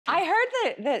I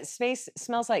heard that space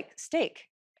smells like steak,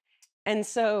 and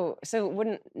so it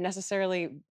wouldn't necessarily,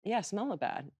 smell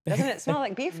bad. Doesn't it smell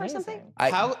like beef or something?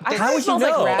 How I how heard it would you smells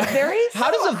know? like raspberries.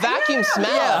 How does a vacuum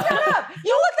smell? Look that up.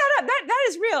 You look that up. That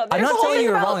is real. I'm There's a not whole telling thing you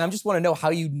you're about- wrong. I just want to know how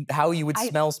you would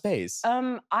smell space.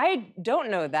 I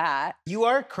don't know that. You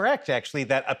are correct, actually,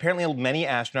 that apparently many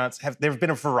astronauts there have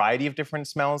been a variety of different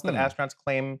smells that astronauts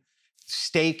claim.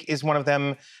 Steak is one of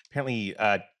them. Apparently,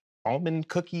 almond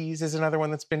cookies is another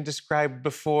one that's been described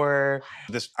before.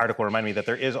 This article reminded me that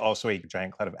there is also a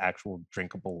giant cloud of actual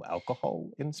drinkable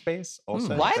alcohol in space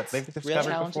also What? that they've Really?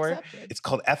 discovered Challenge before. accepted. It's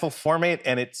called ethyl formate,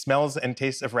 and it smells and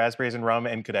tastes of raspberries and rum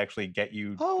and could actually get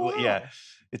you. Oh, wow. Yeah.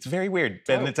 It's very weird.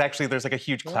 And it's actually, there's like a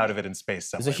huge cloud of it in space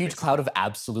somewhere. There's a huge cloud of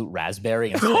absolute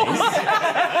raspberry in space.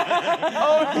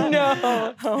 Oh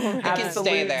no! It can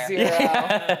stay there. Absolute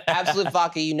zero. Absolute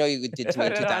vodka, you know you did to me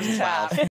in Put it on 2012. tap.